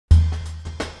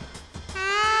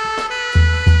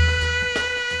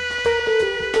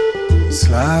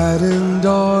Sliding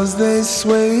doors, they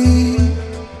sway.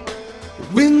 The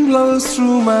wind blows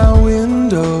through my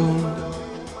window.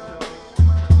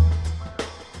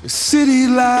 The city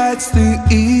lights the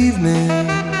evening.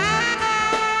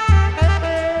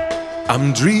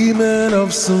 I'm dreaming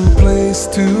of some place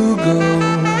to go.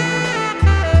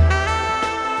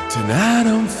 Tonight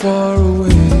I'm far away.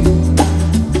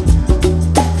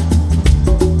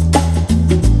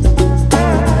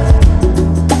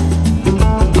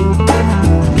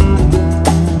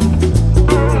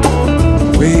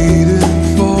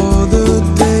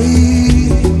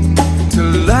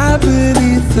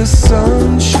 The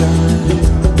sunshine,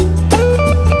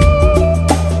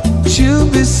 chill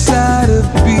beside a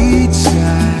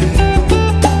beachside,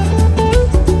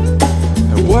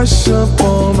 and wash up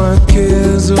all my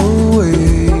cares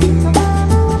away.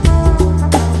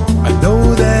 I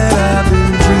know that I've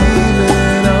been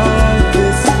dreaming of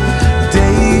this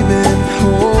day, been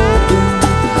hoping,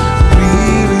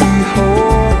 really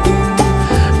hoping,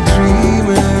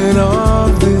 dreaming of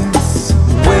this,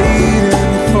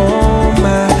 waiting for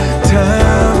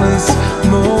timeless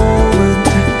moment,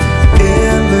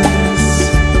 endless,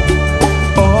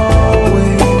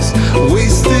 always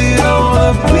wasted on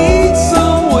a beach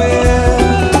somewhere.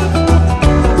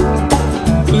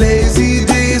 Lazy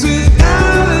days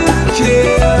without a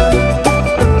care,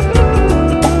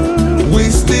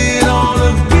 wasted on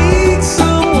a beach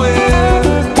somewhere,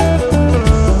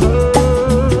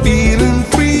 feeling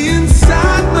free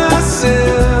inside myself.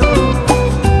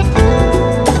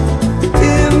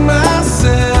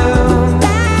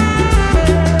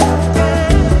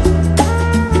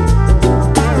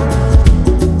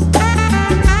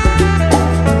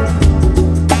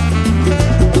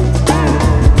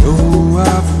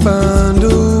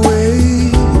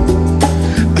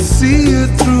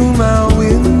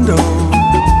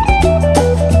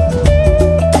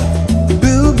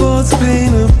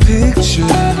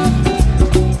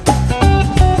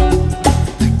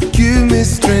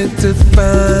 To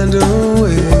find a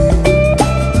way,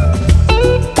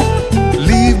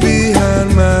 leave behind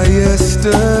my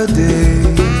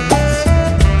yesterdays.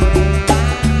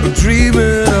 I'm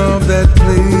dreaming of that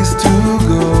place to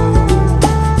go.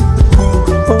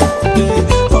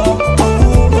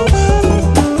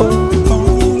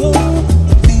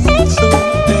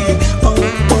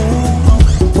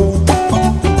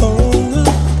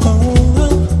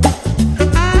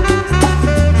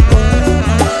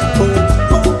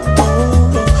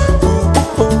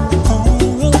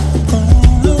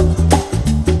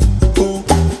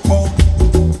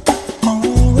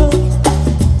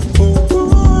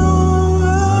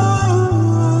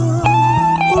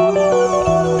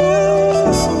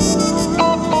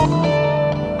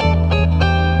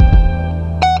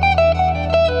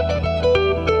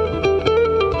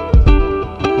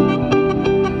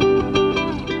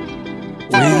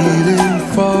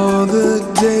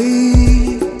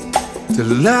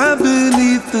 Lie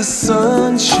beneath the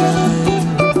sunshine,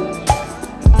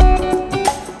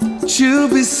 chill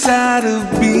beside a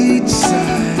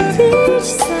beachside,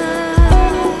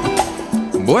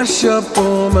 wash up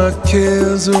all my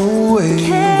cares away.